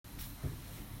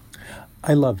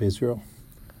I love Israel.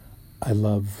 I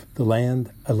love the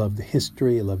land. I love the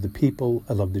history. I love the people.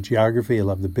 I love the geography. I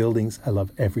love the buildings. I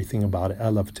love everything about it. I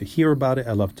love to hear about it.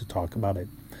 I love to talk about it.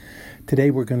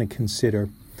 Today we're going to consider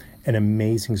an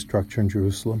amazing structure in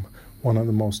Jerusalem, one of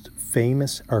the most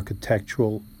famous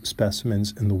architectural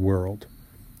specimens in the world,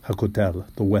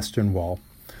 HaKotel, the Western Wall.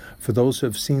 For those who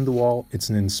have seen the wall, it's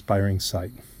an inspiring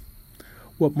sight.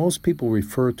 What most people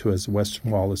refer to as the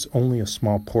Western Wall is only a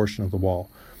small portion of the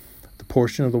wall. The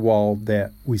portion of the wall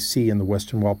that we see in the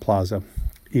Western Wall Plaza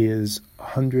is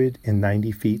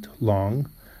 190 feet long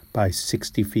by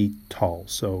 60 feet tall,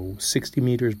 so 60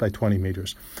 meters by 20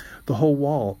 meters. The whole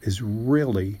wall is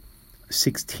really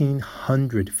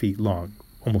 1,600 feet long,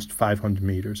 almost 500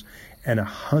 meters, and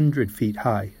 100 feet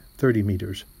high, 30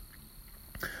 meters.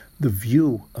 The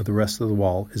view of the rest of the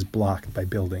wall is blocked by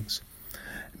buildings.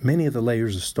 Many of the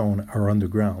layers of stone are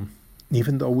underground.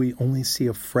 Even though we only see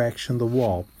a fraction of the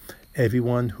wall,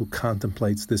 everyone who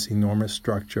contemplates this enormous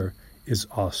structure is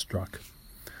awestruck.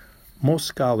 Most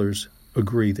scholars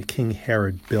agree that King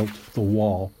Herod built the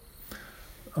wall.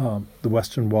 The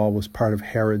Western Wall was part of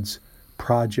Herod's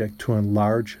project to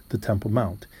enlarge the Temple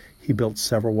Mount. He built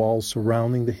several walls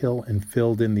surrounding the hill and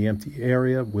filled in the empty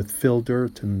area with fill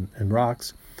dirt and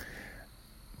rocks.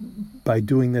 By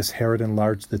doing this, Herod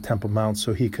enlarged the Temple Mount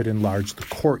so he could enlarge the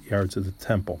courtyards of the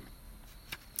temple.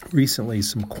 Recently,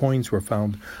 some coins were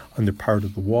found under part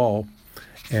of the wall,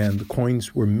 and the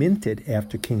coins were minted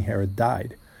after King Herod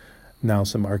died. Now,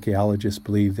 some archaeologists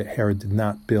believe that Herod did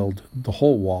not build the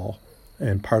whole wall,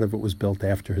 and part of it was built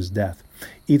after his death.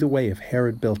 Either way, if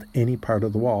Herod built any part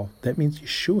of the wall, that means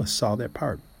Yeshua saw that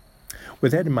part.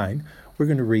 With that in mind, we're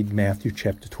going to read Matthew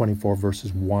chapter 24,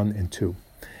 verses 1 and 2.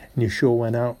 And Yeshua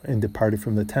went out and departed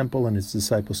from the temple, and his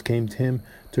disciples came to him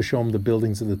to show him the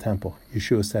buildings of the temple.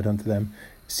 Yeshua said unto them,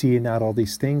 See ye not all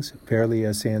these things? Verily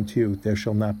I say unto you, there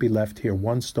shall not be left here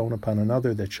one stone upon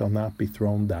another that shall not be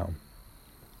thrown down.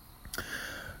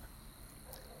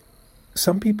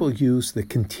 Some people use the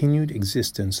continued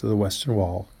existence of the Western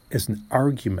Wall as an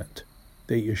argument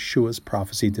that Yeshua's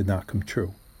prophecy did not come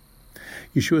true.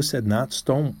 Yeshua said not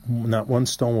one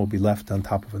stone will be left on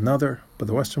top of another, but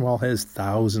the Western Wall has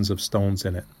thousands of stones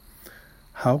in it.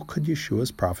 How could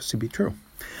Yeshua's prophecy be true?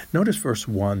 Notice verse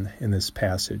 1 in this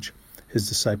passage. His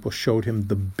disciples showed him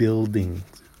the building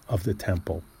of the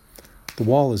temple. The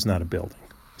wall is not a building.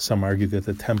 Some argue that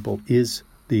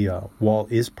the wall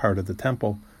is part of the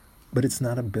temple, but it's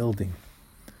not a building.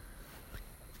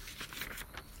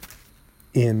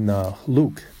 In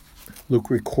Luke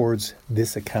records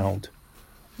this account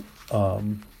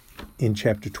in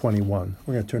chapter 21.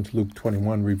 We're going to turn to Luke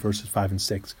 21, read verses 5 and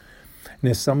 6. And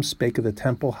as some spake of the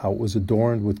temple, how it was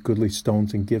adorned with goodly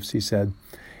stones and gifts, he said,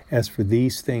 As for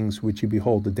these things which ye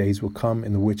behold, the days will come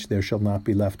in the which there shall not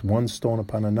be left one stone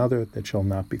upon another that shall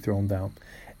not be thrown down.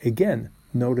 Again,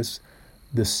 notice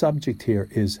the subject here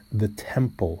is the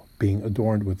temple being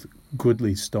adorned with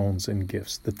goodly stones and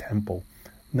gifts. The temple,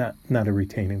 not a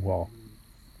retaining wall.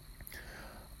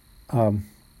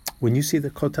 When you see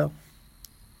the Kotel,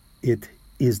 it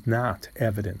is not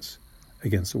evidence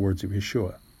against the words of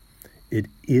Yeshua. It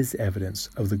is evidence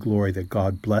of the glory that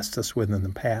God blessed us with in the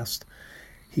past.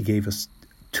 He gave us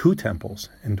 2 temples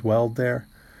and dwelled there.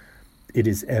 It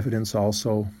is evidence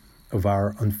also of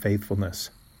our unfaithfulness.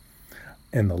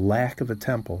 And the lack of a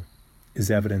temple is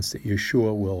evidence that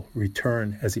Yeshua will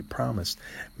return as he promised.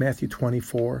 Matthew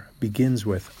 24 begins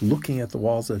with looking at the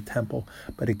walls of the temple,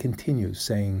 but it continues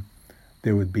saying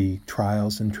there would be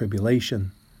trials and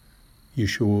tribulation.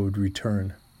 Yeshua would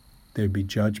return. There would be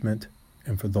judgment,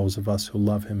 and for those of us who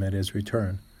love him at his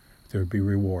return, there would be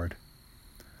reward.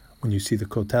 When you see the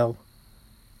Kotel,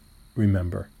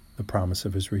 remember the promise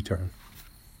of his return.